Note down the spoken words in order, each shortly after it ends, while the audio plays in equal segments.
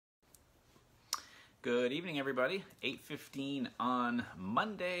Good evening, everybody. 8:15 on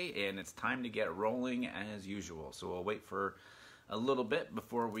Monday, and it's time to get rolling as usual. So we'll wait for a little bit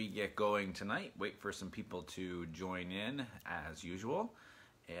before we get going tonight. Wait for some people to join in as usual,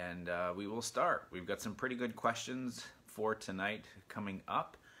 and we will start. We've got some pretty good questions for tonight coming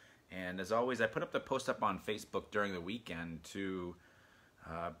up, and as always, I put up the post up on Facebook during the weekend to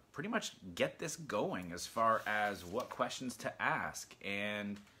pretty much get this going as far as what questions to ask,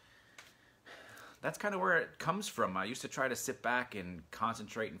 and that's kind of where it comes from. I used to try to sit back and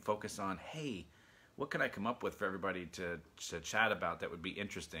concentrate and focus on, hey, what can I come up with for everybody to chat about that would be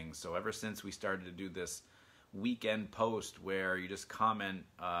interesting? So ever since we started to do this weekend post where you just comment,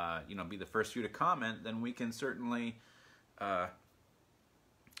 be the first few to comment, then we can certainly, get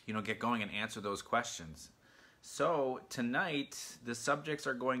going and answer those questions. So tonight, the subjects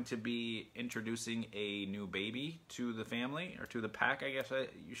are going to be introducing a new baby to the family, or to the pack, I guess I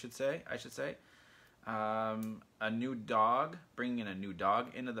should say. A new dog, bringing in a new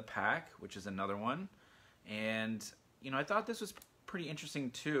dog into the pack, which is another one. And, I thought this was pretty interesting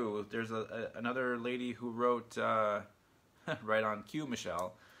too. There's another lady who wrote, right on cue,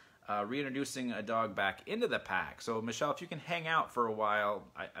 Michelle, reintroducing a dog back into the pack. So, Michelle, if you can hang out for a while,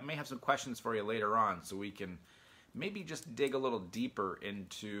 I may have some questions for you later on so we can maybe just dig a little deeper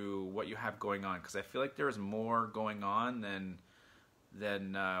into what you have going on, because I feel like there is more going on than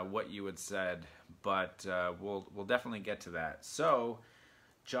what you had said, but we'll definitely get to that. So,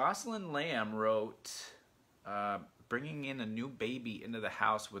 Jocelyn Lamb wrote, bringing in a new baby into the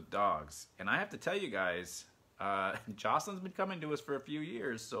house with dogs. And I have to tell you guys, Jocelyn's been coming to us for a few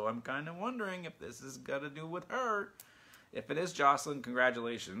years, so I'm kind of wondering if this is got to do with her. If it is Jocelyn,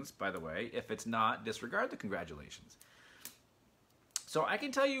 congratulations, by the way. If it's not, disregard the congratulations. So I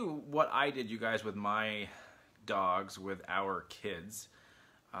can tell you what I did, you guys, with my dogs, with our kids.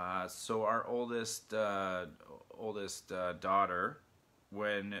 So our oldest daughter,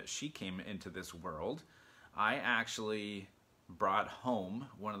 when she came into this world, I actually brought home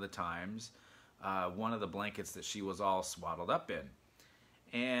one of the times one of the blankets that she was all swaddled up in.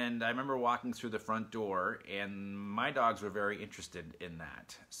 And I remember walking through the front door, and my dogs were very interested in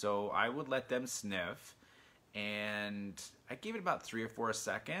that. So I would let them sniff, and I gave it about 3 or 4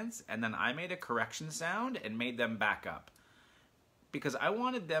 seconds, and then I made a correction sound and made them back up. Because I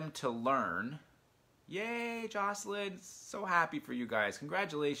wanted them to learn. Yay, Jocelyn, so happy for you guys.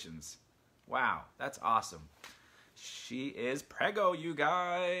 Congratulations. Wow, that's awesome. She is preggo, you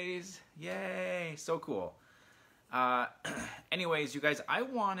guys. Yay, so cool. Anyways, you guys, I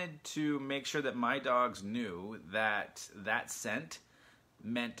wanted to make sure that my dogs knew that that scent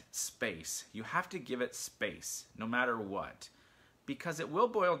meant space. You have to give it space, no matter what. Because it will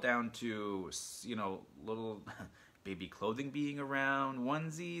boil down to, little baby clothing being around,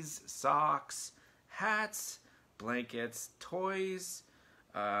 onesies, socks, hats, blankets, toys,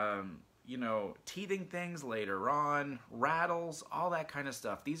 teething things later on, rattles, all that kind of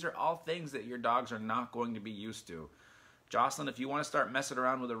stuff. These are all things that your dogs are not going to be used to. Jocelyn, if you want to start messing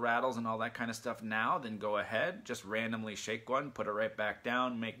around with the rattles and all that kind of stuff now, then go ahead. Just randomly shake one, put it right back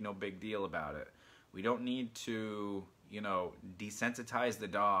down, make no big deal about it. We don't need to, desensitize the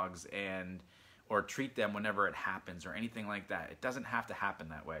dogs or treat them whenever it happens or anything like that. It doesn't have to happen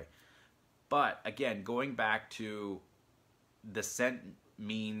that way. But again, going back to the scent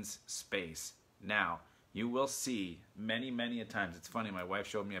means space. Now, you will see many, many a times. It's funny, my wife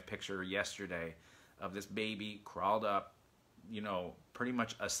showed me a picture yesterday of this baby crawled up, pretty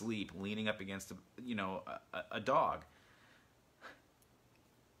much asleep, leaning up against a dog.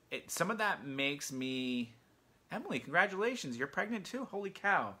 Some of that makes me, Emily, congratulations, you're pregnant too? Holy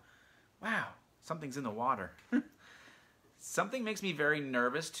cow. Wow, something's in the water. Something makes me very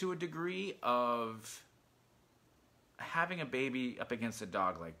nervous to a degree of having a baby up against a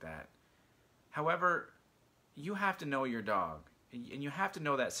dog like that. However, you have to know your dog, and you have to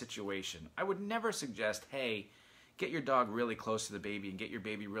know that situation. I would never suggest, hey, get your dog really close to the baby and get your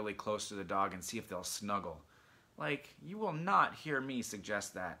baby really close to the dog and see if they'll snuggle. Like, you will not hear me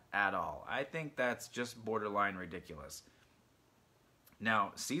suggest that at all. I think that's just borderline ridiculous.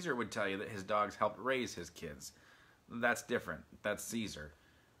 Now, Caesar would tell you that his dogs helped raise his kids. That's different. That's Caesar.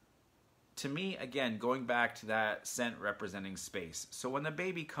 To me, again, going back to that scent representing space. So when the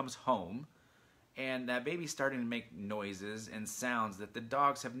baby comes home, and that baby's starting to make noises and sounds that the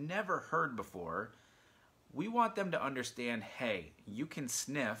dogs have never heard before, we want them to understand, hey, you can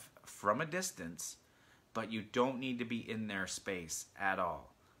sniff from a distance, but you don't need to be in their space at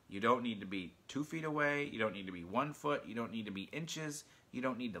all. You don't need to be 2 feet away. You don't need to be 1 foot. You don't need to be inches. You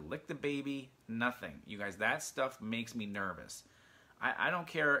don't need to lick the baby. Nothing. You guys, that stuff makes me nervous. I don't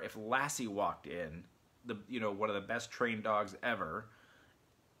care if Lassie walked in, one of the best trained dogs ever,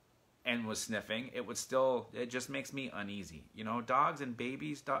 and was sniffing, it just makes me uneasy. Dogs and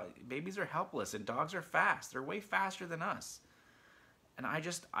babies are helpless, and dogs are fast. They're way faster than us. And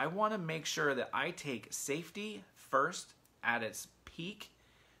I want to make sure that I take safety first at its peak,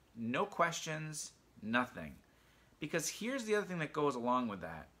 no questions, nothing. Because here's the other thing that goes along with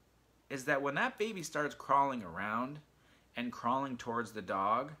that, is that when that baby starts crawling around and crawling towards the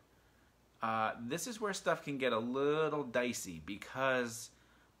dog, this is where stuff can get a little dicey, because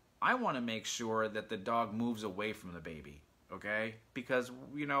I want to make sure that the dog moves away from the baby, okay? Because,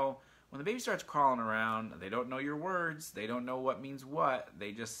 when the baby starts crawling around, they don't know your words, they don't know what means what,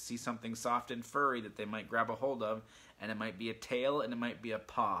 they just see something soft and furry that they might grab a hold of, and it might be a tail and it might be a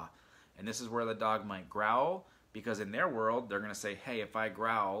paw. And this is where the dog might growl, because in their world, they're going to say, hey, if I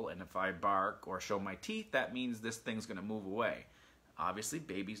growl and if I bark or show my teeth, that means this thing's going to move away. Obviously,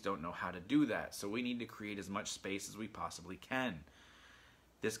 babies don't know how to do that, so we need to create as much space as we possibly can.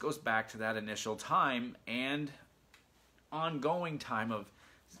 This goes back to that initial time and ongoing time of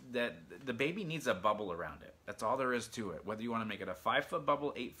that the baby needs a bubble around it. That's all there is to it. Whether you want to make it a 5-foot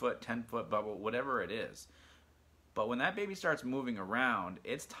bubble, 8-foot, 10-foot bubble, whatever it is. But when that baby starts moving around,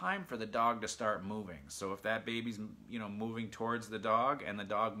 it's time for the dog to start moving. So if that baby's, moving towards the dog and the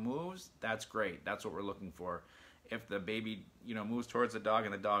dog moves, that's great. That's what we're looking for. If the baby, moves towards the dog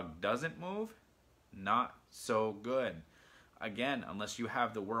and the dog doesn't move, not so good. Again, unless you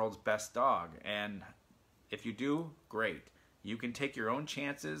have the world's best dog. And if you do, great. You can take your own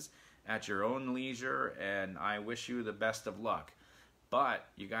chances at your own leisure, and I wish you the best of luck. But,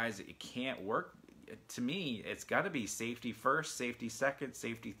 you guys, it can't work. To me, it's got to be safety first, safety second,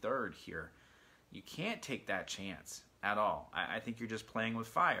 safety third here. You can't take that chance at all. I think you're just playing with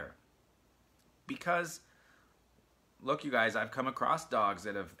fire. Because, look, you guys, I've come across dogs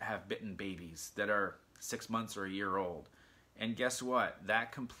that have bitten babies that are 6 months or a year old. And guess what?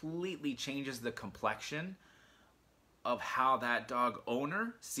 That completely changes the complexion of how that dog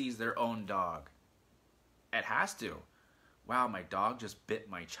owner sees their own dog. It has to. Wow, my dog just bit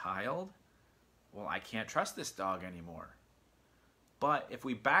my child? Well, I can't trust this dog anymore. But if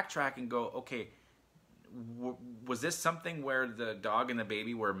we backtrack and go, okay, was this something where the dog and the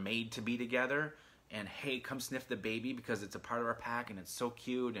baby were made to be together? And hey, come sniff the baby because it's a part of our pack and it's so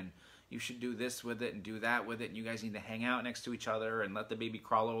cute, and you should do this with it and do that with it, and you guys need to hang out next to each other and let the baby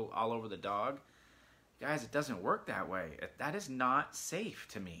crawl all over the dog. Guys, it doesn't work that way. That is not safe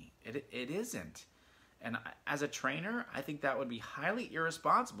to me. It isn't. And as a trainer, I think that would be highly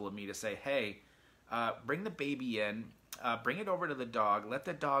irresponsible of me to say, hey, bring the baby in, bring it over to the dog, let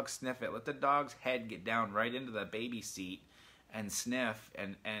the dog sniff it, let the dog's head get down right into the baby seat and sniff,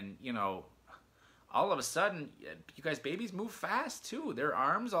 and all of a sudden, you guys, babies move fast too. Their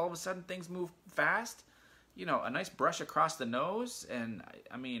arms, all of a sudden things move fast. A nice brush across the nose, and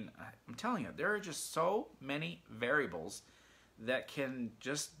I'm telling you, there are just so many variables that can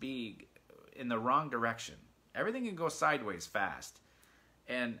just be in the wrong direction. Everything can go sideways fast.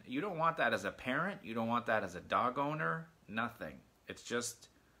 And you don't want that as a parent. You don't want that as a dog owner. Nothing.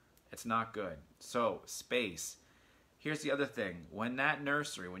 It's not good. So, space. Here's the other thing. When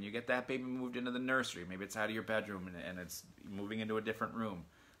you get that baby moved into the nursery, maybe it's out of your bedroom and it's moving into a different room,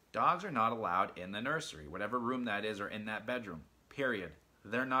 dogs are not allowed in the nursery, whatever room that is, or in that bedroom, period.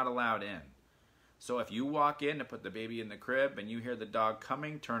 They're not allowed in. So if you walk in to put the baby in the crib and you hear the dog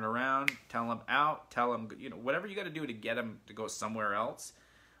coming, turn around, tell him out, tell him, whatever you got to do to get him to go somewhere else,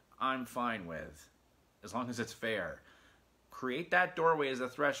 I'm fine with, as long as it's fair. Create that doorway as a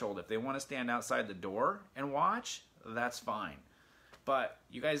threshold. If they want to stand outside the door and watch, that's fine. But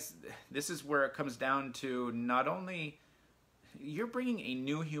you guys, this is where it comes down to not only you're bringing a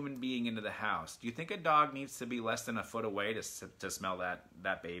new human being into the house. Do you think a dog needs to be less than a foot away to smell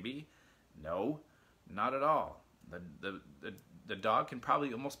that baby? No, not at all. The dog can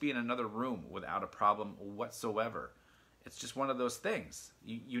probably almost be in another room without a problem whatsoever. It's just one of those things.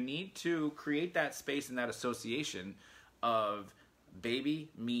 You need to create that space and that association of baby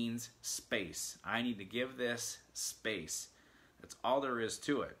means space. I need to give this space. That's all there is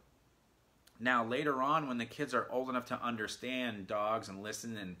to it. Now, later on, when the kids are old enough to understand dogs and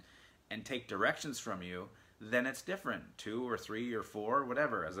listen and take directions from you, then it's different. 2 or 3 or 4,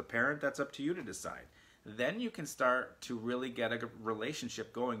 whatever. As a parent, that's up to you to decide. Then you can start to really get a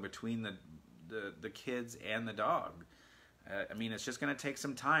relationship going between the kids and the dog. It's just going to take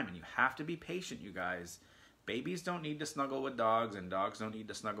some time, and you have to be patient, you guys. Babies don't need to snuggle with dogs, and dogs don't need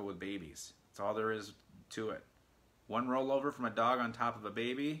to snuggle with babies. That's all there is to it. One rollover from a dog on top of a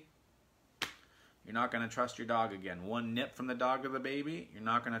baby, you're not going to trust your dog again. One nip from the dog to the baby, you're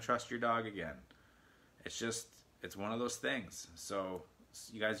not going to trust your dog again. It's one of those things. So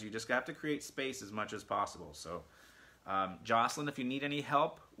you guys, you just have to create space as much as possible. So Jocelyn, if you need any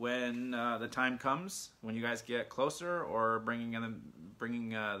help when the time comes, when you guys get closer or bringing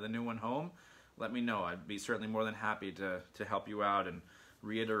the new one home, let me know. I'd be certainly more than happy to help you out and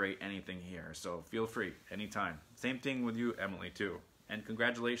reiterate anything here. So feel free anytime. Same thing with you, Emily, too. And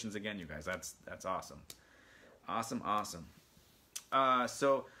congratulations again, you guys. That's awesome. Awesome.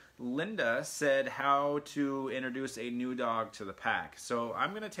 So Linda said how to introduce a new dog to the pack. So I'm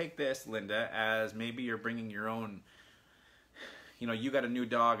going to take this, Linda, as maybe you're bringing your own, you got a new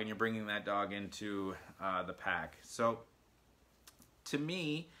dog and you're bringing that dog into the pack. So to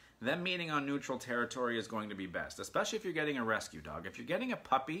me, them meeting on neutral territory is going to be best, especially if you're getting a rescue dog. If you're getting a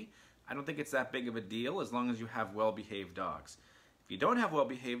puppy, I don't think it's that big of a deal as long as you have well-behaved dogs. If you don't have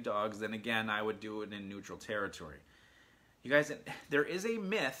well-behaved dogs, then again, I would do it in neutral territory. You guys, there is a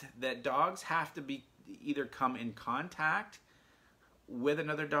myth that dogs have to be either come in contact with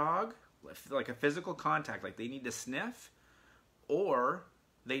another dog, like a physical contact, like they need to sniff, or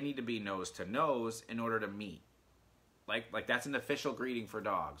they need to be nose to nose in order to meet. Like that's an official greeting for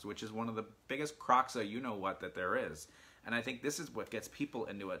dogs, which is one of the biggest crocs of you-know-what that there is. And I think this is what gets people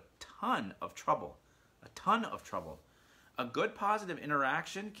into a ton of trouble. A ton of trouble. A good positive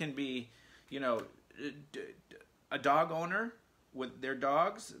interaction can be, a dog owner with their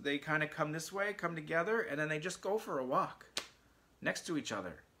dogs, they kind of come this way, come together, and then they just go for a walk next to each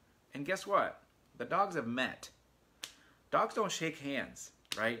other. And guess what? The dogs have met. Dogs don't shake hands,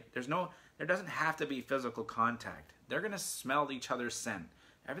 right? There doesn't have to be physical contact. They're going to smell each other's scent.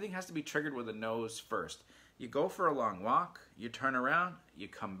 Everything has to be triggered with the nose first. You go for a long walk, you turn around, you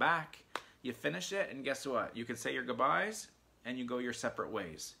come back, you finish it, and guess what? You can say your goodbyes, and you go your separate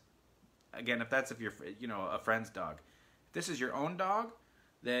ways. Again, if you're, a friend's dog. If this is your own dog,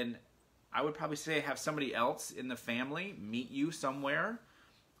 then I would probably say have somebody else in the family meet you somewhere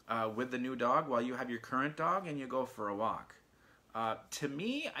with the new dog while you have your current dog, and you go for a walk. To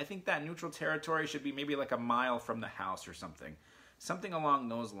me, I think that neutral territory should be maybe like a mile from the house or something. Something along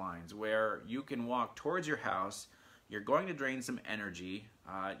those lines where you can walk towards your house. You're going to drain some energy.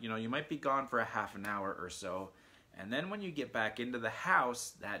 You might be gone for a half an hour or so. And then when you get back into the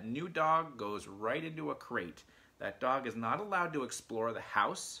house, that new dog goes right into a crate. That dog is not allowed to explore the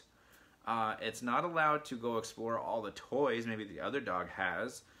house. It's not allowed to go explore all the toys maybe the other dog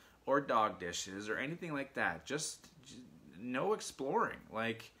has, or dog dishes, or anything like that. Just no exploring.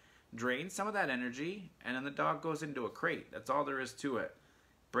 Like, drain some of that energy, and then the dog goes into a crate. That's all there is to it.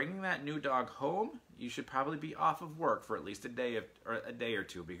 Bringing that new dog home, you should probably be off of work for at least a day or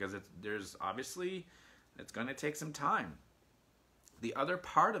two, because it's going to take some time. The other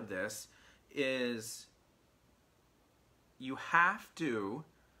part of this is you have to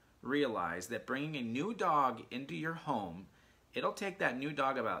realize that bringing a new dog into your home, it'll take that new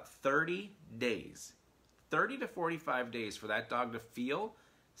dog about 30 days. 30 to 45 days for that dog to feel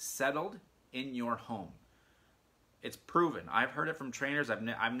settled in your home. It's proven. I've heard it from trainers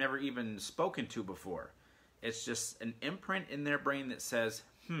I've never even spoken to before. It's just an imprint in their brain that says,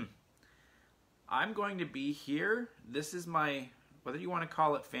 I'm going to be here. This is my, whether you want to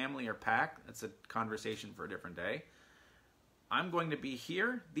call it family or pack, that's a conversation for a different day. I'm going to be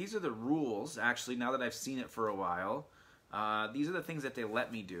here. These are the rules, actually, now that I've seen it for a while. These are the things that they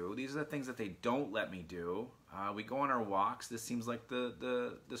let me do. These are the things that they don't let me do. We go on our walks. This seems like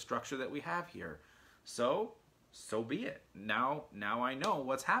the structure that we have here. So be it. Now I know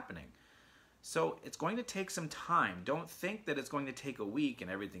what's happening. So it's going to take some time. Don't think that it's going to take a week and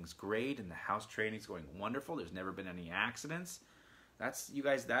everything's great and the house training's going wonderful. There's never been any accidents. That's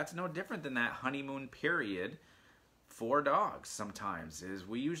no different than that honeymoon period for dogs sometimes. Is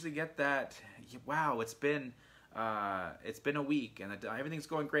we usually get that, wow, it's been a week and everything's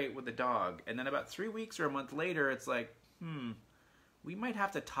going great with the dog. And then about 3 weeks or a month later, it's like, we might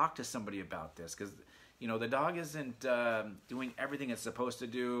have to talk to somebody about this because, the dog isn't doing everything it's supposed to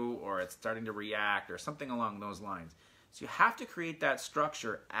do, or it's starting to react or something along those lines. So you have to create that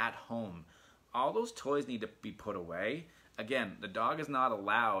structure at home. All those toys need to be put away. Again, the dog is not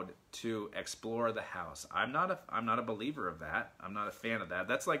allowed to explore the house. I'm not a believer of that. I'm not a fan of that.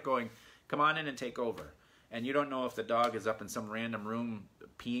 That's like going, come on in and take over. And you don't know if the dog is up in some random room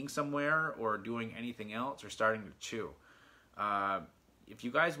peeing somewhere or doing anything else or starting to chew. If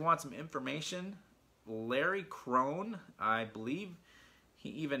you guys want some information, Larry Crone, I believe he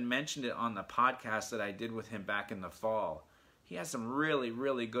even mentioned it on the podcast that I did with him back in the fall. He has some really,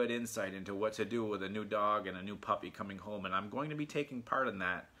 really good insight into what to do with a new dog and a new puppy coming home, and I'm going to be taking part in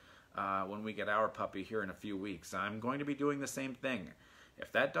that when we get our puppy here in a few weeks. I'm going to be doing the same thing.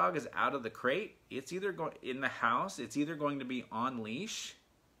 If that dog is out of the crate, it's either in the house, it's either going to be on leash,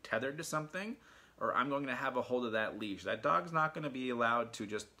 tethered to something, or I'm going to have a hold of that leash. That dog's not going to be allowed to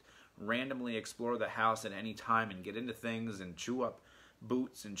just randomly explore the house at any time and get into things and chew up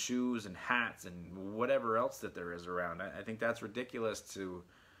boots and shoes and hats and whatever else that there is around. I think that's ridiculous to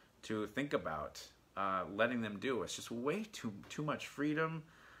think about letting them do. It's just way too much freedom.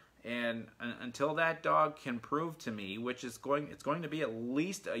 And until that dog can prove to me, which is it's going to be at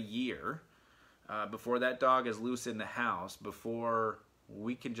least a year before that dog is loose in the house, before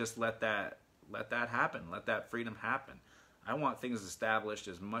we can just let that happen, let that freedom happen. I want things established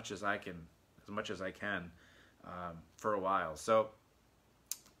as much as I can for a while. So,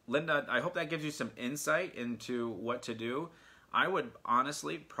 Linda, I hope that gives you some insight into what to do. I would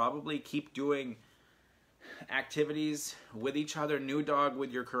honestly probably keep doing activities with each other, new dog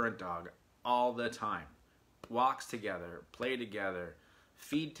with your current dog, all the time. Walks together, play together,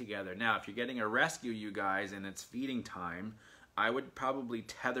 feed together. Now, if you're getting a rescue, you guys, and it's feeding time, I would probably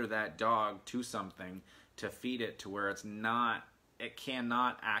tether that dog to something to feed it to where it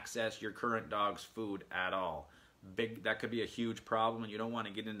cannot access your current dog's food at all. That could be a huge problem, and you don't want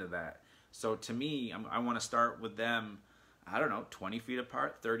to get into that. So to me, I want to start with them, I don't know, 20 feet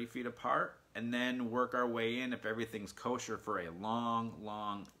apart, 30 feet apart, and then work our way in if everything's kosher for a long,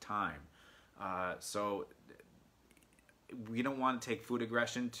 long time. So we don't want to take food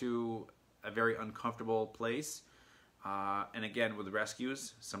aggression to a very uncomfortable place. And again, with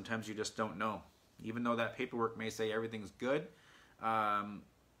rescues, sometimes you just don't know. Even though that paperwork may say everything's good,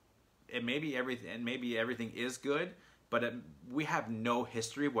 maybe everything is good, but we have no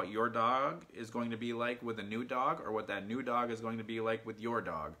history of what your dog is going to be like with a new dog, or what that new dog is going to be like with your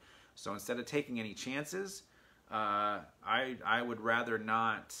dog. So instead of taking any chances, I would rather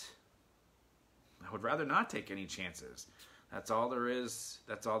not. I would rather not take any chances. That's all there is.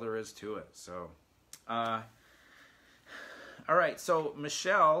 That's all there is to it. So, all right. So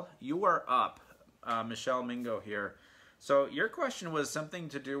Michelle, you are up. Michelle Mingo here. So your question was something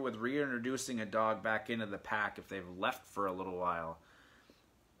to do with reintroducing a dog back into the pack if they've left for a little while,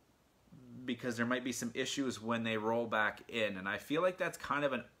 because there might be some issues when they roll back in. And I feel like that's kind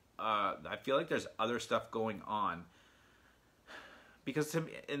of I feel like there's other stuff going on. Because to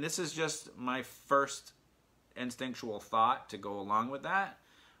me, and this is just my first instinctual thought to go along with that,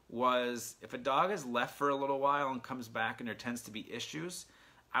 was if a dog is left for a little while and comes back and there tends to be issues,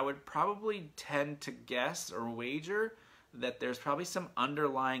 I would probably tend to guess or wager that there's probably some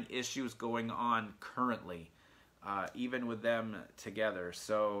underlying issues going on currently, even with them together.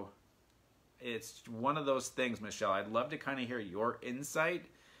 So it's one of those things, Michelle. I'd love to kind of hear your insight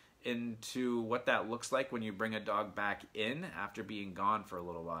into what that looks like when you bring a dog back in after being gone for a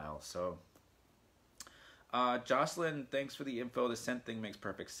little while. So Jocelyn, thanks for the info. The scent thing makes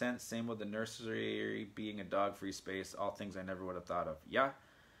perfect sense. Same with the nursery being a dog-free space. All things I never would have thought of. Yeah,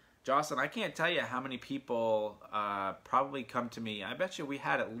 Jocelyn, I can't tell you how many people probably come to me. I bet you we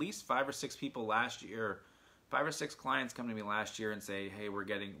had at least 5 or 6 people last year, 5 or 6 clients come to me last year and say, "Hey, we're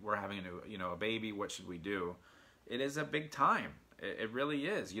having a baby. What should we do?" It is a big time. It really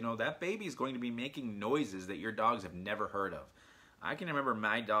is. That baby is going to be making noises that your dogs have never heard of. I can remember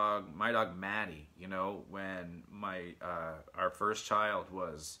my dog Maddie, when our first child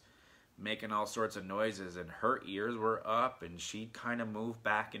was making all sorts of noises and her ears were up and she kind of moved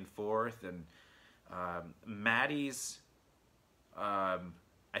back and forth. And Maddie's, I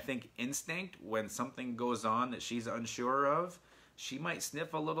think, instinct when something goes on that she's unsure of, she might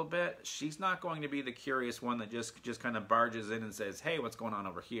sniff a little bit. She's not going to be the curious one that just kind of barges in and says, "Hey, what's going on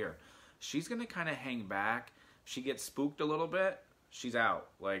over here?" She's going to kind of hang back. She gets spooked a little bit, she's out.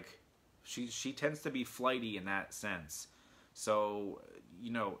 Like, she tends to be flighty in that sense. So,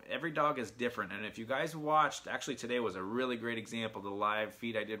 every dog is different. And if you guys watched, actually today was a really great example, the live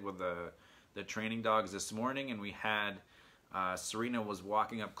feed I did with the training dogs this morning, and we had Serena was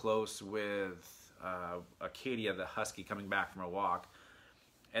walking up close with Acadia, the husky, coming back from a walk.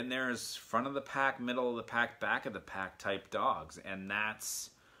 And there's front of the pack, middle of the pack, back of the pack type dogs. And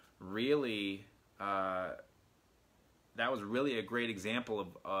that's really, that was really a great example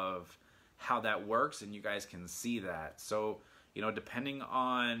of how that works, and you guys can see that. So, depending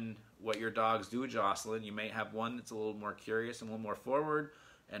on what your dogs do, Jocelyn, you may have one that's a little more curious and a little more forward,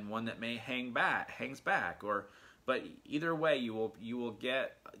 and one that may hangs back. But either way, you will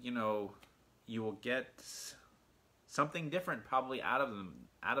get something different probably out of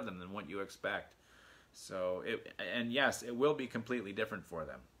them than what you expect. So yes, it will be completely different for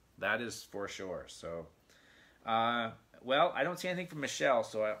them. That is for sure. So Well, I don't see anything from Michelle,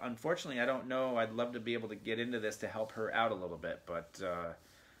 so unfortunately I don't know. I'd love to be able to get into this to help her out a little bit, but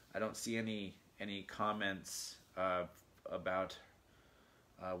I don't see any comments about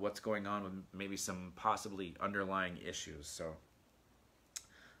what's going on with maybe some possibly underlying issues. So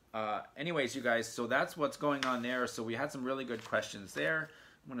anyways, you guys, so that's what's going on there. So we had some really good questions there.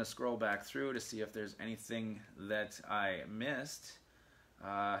 I'm going to scroll back through to see if there's anything that I missed.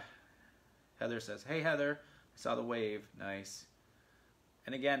 Heather says, hey Heather, I saw the wave. Nice.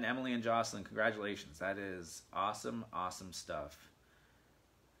 And again, Emily and Jocelyn, congratulations. That is awesome, awesome stuff.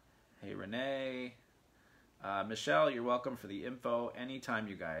 Hey Renee. Michelle, you're welcome for the info anytime,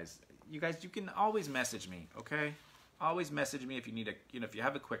 you guys. You can always message me, okay? Always message me if you need if you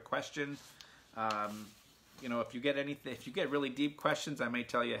have a quick question. If you get really deep questions, I may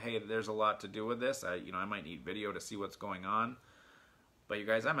tell you, hey, there's a lot to do with this. I might need video to see what's going on. But you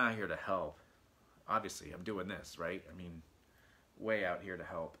guys, I'm out here to help. Obviously, I'm doing this, right? I mean, way out here to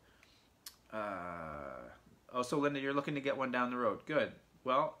help. So Linda, you're looking to get one down the road. Good.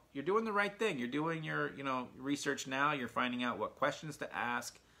 Well, you're doing the right thing. You're doing your, research now. You're finding out what questions to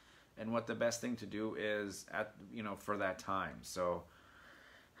ask and what the best thing to do is for that time. So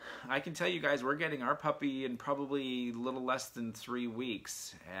I can tell you guys, we're getting our puppy in probably a little less than 3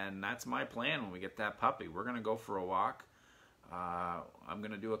 weeks. And that's my plan when we get that puppy. We're going to go for a walk. I'm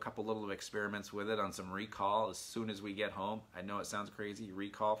going to do a couple little experiments with it on some recall as soon as we get home. I know it sounds crazy,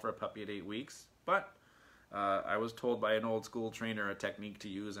 recall for a puppy at 8 weeks, but I was told by an old school trainer a technique to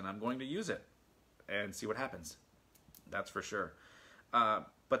use, and I'm going to use it and see what happens. That's for sure.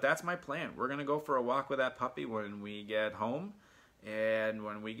 But that's my plan. We're going to go for a walk with that puppy when we get home, and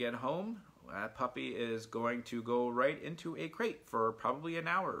when we get home, that puppy is going to go right into a crate for probably an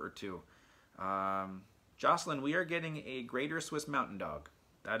hour or two. Jocelyn, we are getting a Greater Swiss Mountain Dog.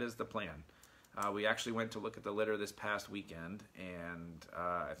 That is the plan. We actually went to look at the litter this past weekend, and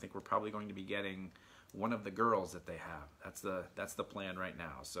I think we're probably going to be getting one of the girls that they have. That's the plan right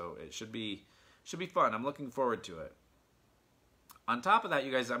now. So it should be fun. I'm looking forward to it. On top of that,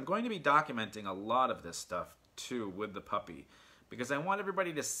 you guys, I'm going to be documenting a lot of this stuff too with the puppy, because I want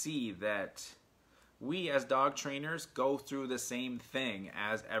everybody to see that we as dog trainers go through the same thing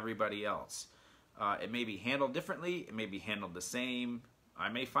as everybody else. It may be handled differently. It may be handled the same. I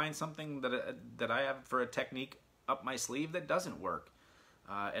may find something that I have for a technique up my sleeve that doesn't work.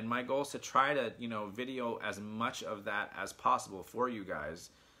 And my goal is to try to, video as much of that as possible for you guys,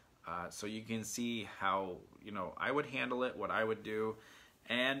 so you can see how, I would handle it, what I would do.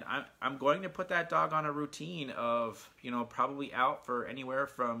 And I'm going to put that dog on a routine of, probably out for anywhere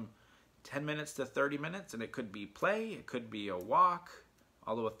from 10 minutes to 30 minutes. And it could be play, it could be a walk.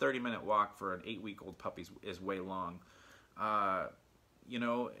 Although a 30-minute walk for an 8-week-old puppy is way long.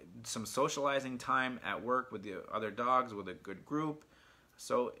 Some socializing time at work with the other dogs, with a good group.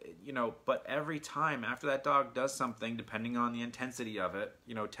 So, but every time after that dog does something, depending on the intensity of it,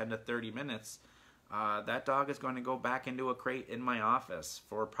 10 to 30 minutes, that dog is going to go back into a crate in my office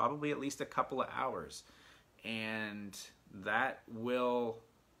for probably at least a couple of hours. And that will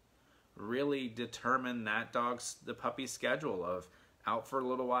really determine the puppy's schedule of out for a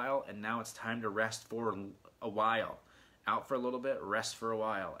little while, and now it's time to rest for a while. Out for a little bit, rest for a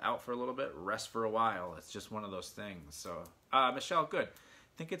while. Out for a little bit, rest for a while. It's just one of those things. So, Michelle, good.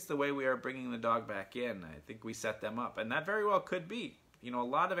 I think it's the way we are bringing the dog back in. I think we set them up, and that very well could be. A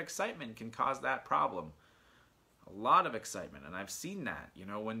lot of excitement can cause that problem. A lot of excitement, and I've seen that.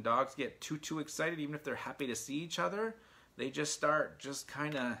 When dogs get too excited, even if they're happy to see each other, they just start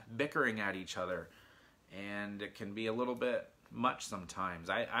kind of bickering at each other, and it can be a little bit much sometimes.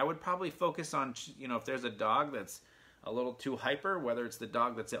 I would probably focus on, if there's a dog that's a little too hyper, whether it's the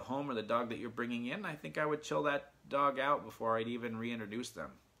dog that's at home or the dog that you're bringing in, I think I would chill that dog out before I'd even reintroduce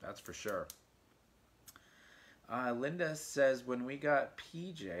them. That's for sure. Linda says, when we got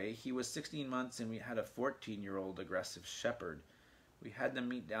PJ, he was 16 months and we had a 14-year-old aggressive shepherd. We had them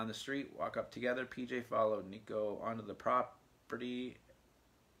meet down the street, walk up together. PJ followed Nico onto the property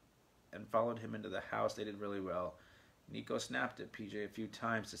and followed him into the house. They did really well. Nico snapped at PJ a few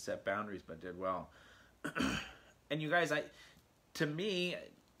times to set boundaries, but did well. And you guys, to me,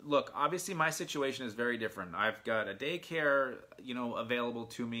 look, obviously my situation is very different. I've got a daycare, available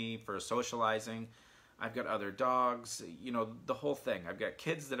to me for socializing. I've got other dogs, the whole thing. I've got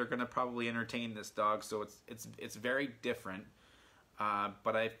kids that are going to probably entertain this dog, so it's very different.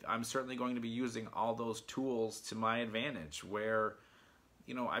 But I'm certainly going to be using all those tools to my advantage, where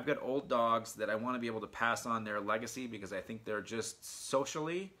I've got old dogs that I want to be able to pass on their legacy, because I think they're just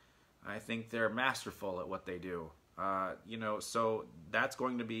socially, I think they're masterful at what they do. So that's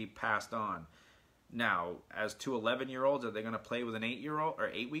going to be passed on. Now, as two 11-year-olds, are they going to play with an 8-year-old or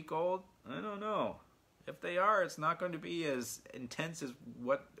 8-week-old? I don't know. If they are, it's not going to be as intense as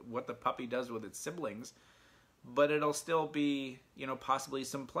what the puppy does with its siblings, but it'll still be, you know, possibly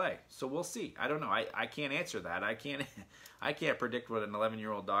some play. So we'll see. I don't know. I can't answer that. I can't predict what an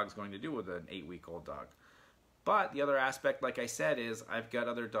 11-year-old dog's going to do with an 8-week-old dog. But the other aspect, like I said, is I've got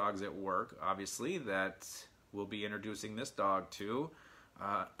other dogs at work, obviously, that we'll be introducing this dog to.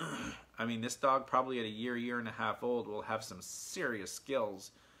 I mean, this dog probably at a year and a half old will have some serious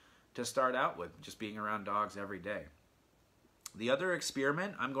skills to start out with, just being around dogs every day. The other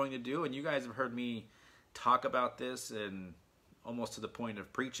experiment I'm going to do, and you guys have heard me talk about this and almost to the point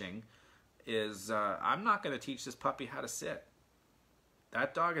of preaching, is I'm not going to teach this puppy how to sit.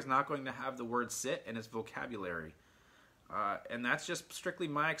 That dog is not going to have the word sit in its vocabulary. And that's just strictly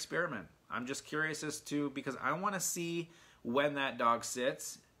my experiment. I'm just curious as to, because I want to see when that dog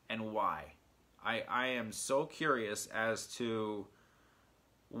sits and why. I am so curious as to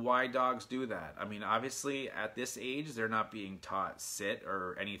why dogs do that. I mean, obviously at this age they're not being taught sit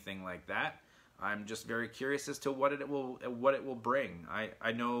or anything like that. I'm just very curious as to what it will bring.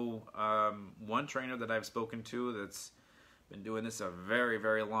 I know one trainer that I've spoken to that's been doing this a very,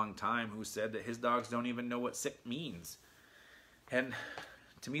 very long time, who said that his dogs don't even know what sit means. And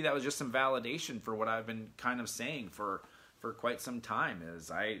to me, that was just some validation for what I've been kind of saying for quite some time.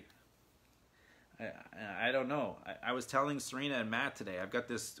 Is I don't know. I was telling Serena and Matt today, I've got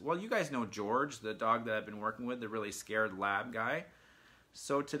this, well, you guys know George, the dog that I've been working with, the really scared lab guy.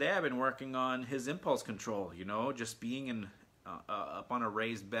 So today I've been working on his impulse control, you know, just being in up on a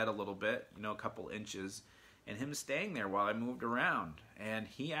raised bed a little bit, you know, a couple inches, and him staying there while I moved around. And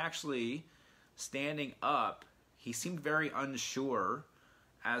he actually, standing up, he seemed very unsure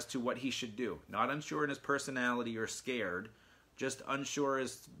as to what he should do. Not unsure in his personality or scared, just unsure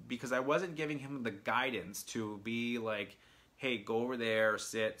as, because I wasn't giving him the guidance to be like, hey, go over there,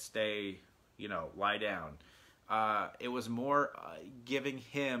 sit, stay, you know, lie down. It was more giving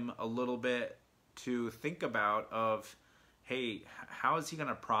him a little bit to think about of, hey, how is he going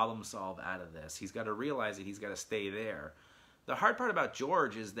to problem solve out of this? He's got to realize that he's got to stay there. The hard part about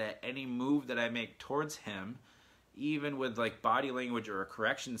George is that any move that I make towards him, even with like body language or a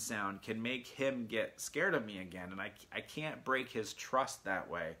correction sound, can make him get scared of me again, and I can't break his trust that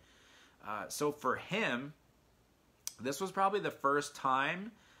way. So for him, this was probably the first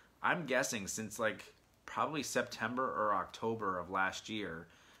time, I'm guessing since like probably September or October of last year,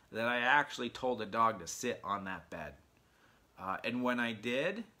 that I actually told the dog to sit on that bed. And when I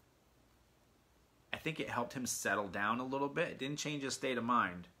did, I think it helped him settle down a little bit. It didn't change his state of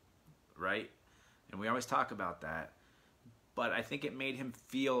mind, right? And we always talk about that. But I think it made him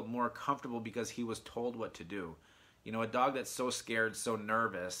feel more comfortable because he was told what to do. You know, a dog that's so scared, so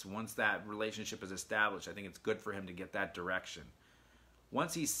nervous, once that relationship is established, I think it's good for him to get that direction.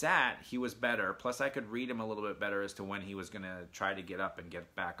 Once he sat, he was better. Plus, I could read him a little bit better as to when he was going to try to get up and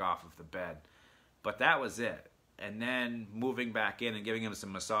get back off of the bed. But that was it. And then moving back in and giving him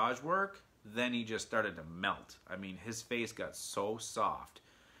some massage work, then he just started to melt. I mean, his face got so soft.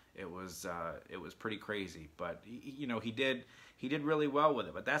 It was pretty crazy. But you know, he did really well with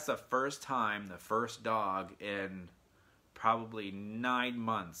it. But that's the first time, the first dog in probably 9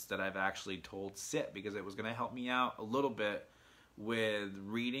 months that I've actually told sit, because it was going to help me out a little bit with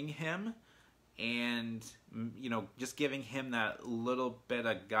reading him and, you know, just giving him that little bit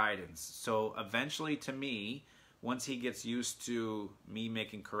of guidance. So eventually, to me, once he gets used to me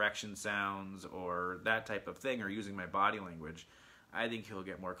making correction sounds or that type of thing, or using my body language, I think he'll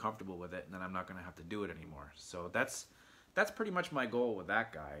get more comfortable with it, and then I'm not going to have to do it anymore. So that's pretty much my goal with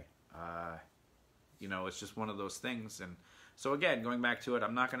that guy. You know, it's just one of those things. And so again, going back to it,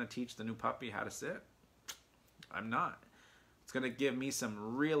 I'm not going to teach the new puppy how to sit. I'm not. It's going to give me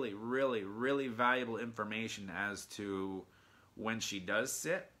some really, really, really valuable information as to when she does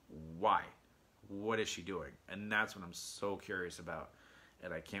sit, why. What is she doing? And that's what I'm so curious about,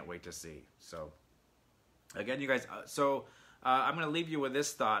 and I can't wait to see. So again, you guys, I'm going to leave you with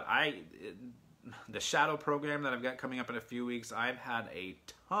this thought. The shadow program that I've got coming up in a few weeks, I've had a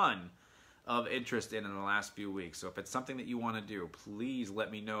ton of interest in the last few weeks. So if it's something that you want to do, please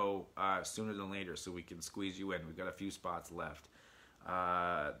let me know sooner than later so we can squeeze you in. We've got a few spots left.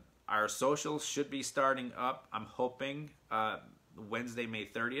 Our socials should be starting up, I'm hoping, Wednesday, May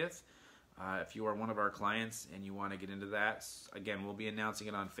 30th. If you are one of our clients and you want to get into that, again, we'll be announcing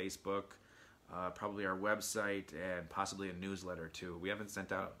it on Facebook, probably our website, and possibly a newsletter too. We don't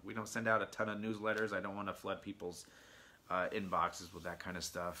send out a ton of newsletters. I don't want to flood people's inboxes with that kind of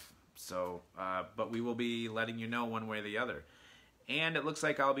stuff. So, but we will be letting you know one way or the other. And it looks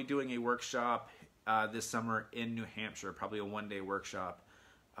like I'll be doing a workshop this summer in New Hampshire, probably a one-day workshop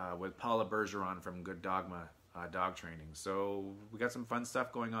with Paula Bergeron from Good Dogma Dog Training. So we got some fun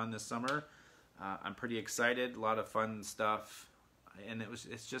stuff going on this summer. I'm pretty excited, a lot of fun stuff, and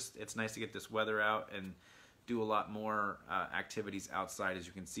it's nice to get this weather out and do a lot more activities outside. As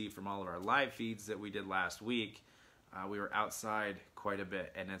you can see from all of our live feeds that we did last week, we were outside quite a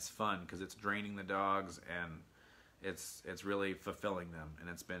bit, and it's fun because it's draining the dogs and it's really fulfilling them, and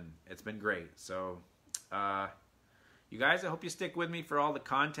it's been great. So you guys, I hope you stick with me for all the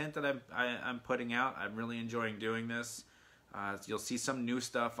content that I'm putting out. I'm really enjoying doing this. You'll see some new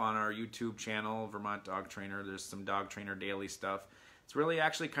stuff on our YouTube channel, Vermont Dog Trainer. There's some Dog Trainer Daily stuff. It's really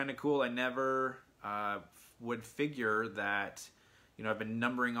actually kind of cool. I never would figure that, you know, I've been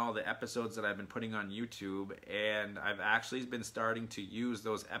numbering all the episodes that I've been putting on YouTube, and I've actually been starting to use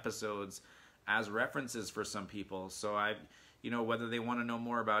those episodes as references for some people. So you know, whether they want to know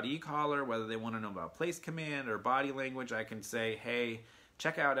more about e-collar, whether they want to know about place command or body language, I can say, hey,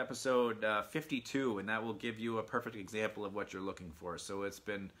 check out episode 52, and that will give you a perfect example of what you're looking for. So it's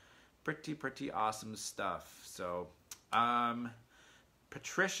been pretty awesome stuff. So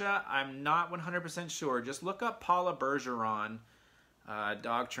Patricia, I'm not 100% sure. Just look up Paula Bergeron,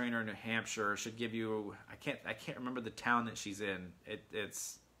 dog trainer in New Hampshire. Should give you, I can't remember the town that she's in.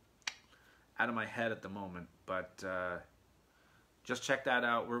 It's out of my head at the moment, but just check that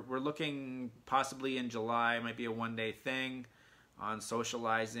out. We're looking possibly in July. It might be a one-day thing on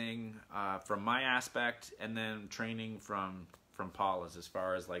socializing from my aspect, and then training from Paula's as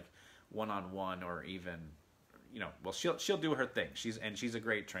far as like one-on-one, or even, you know, well, she'll do her thing. She's a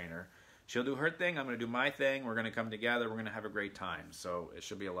great trainer. She'll do her thing. I'm going to do my thing. We're going to come together. We're going to have a great time. So it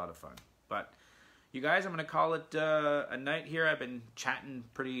should be a lot of fun. But you guys, I'm going to call it a night here. I've been chatting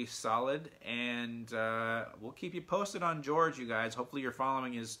pretty solid, and we'll keep you posted on George, you guys. Hopefully you're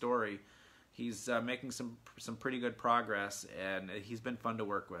following his story. He's making some pretty good progress, and he's been fun to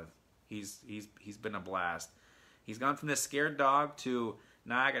work with. He's been a blast. He's gone from this scared dog to,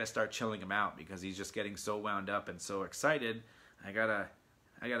 now I got to start chilling him out because he's just getting so wound up and so excited. I gotta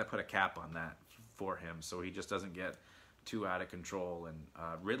put a cap on that for him so he just doesn't get too out of control. And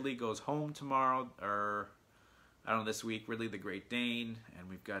Ridley goes home tomorrow, or I don't know, this week. Ridley the Great Dane, and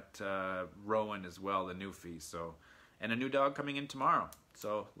we've got Rowan as well, the Newfie. So, and a new dog coming in tomorrow.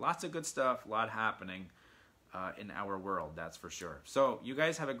 So lots of good stuff, a lot happening in our world, that's for sure. So you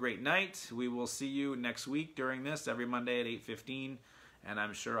guys have a great night. We will see you next week during this, every Monday at 8:15. And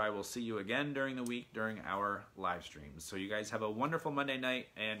I'm sure I will see you again during the week during our live streams. So you guys have a wonderful Monday night,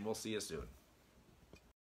 and we'll see you soon.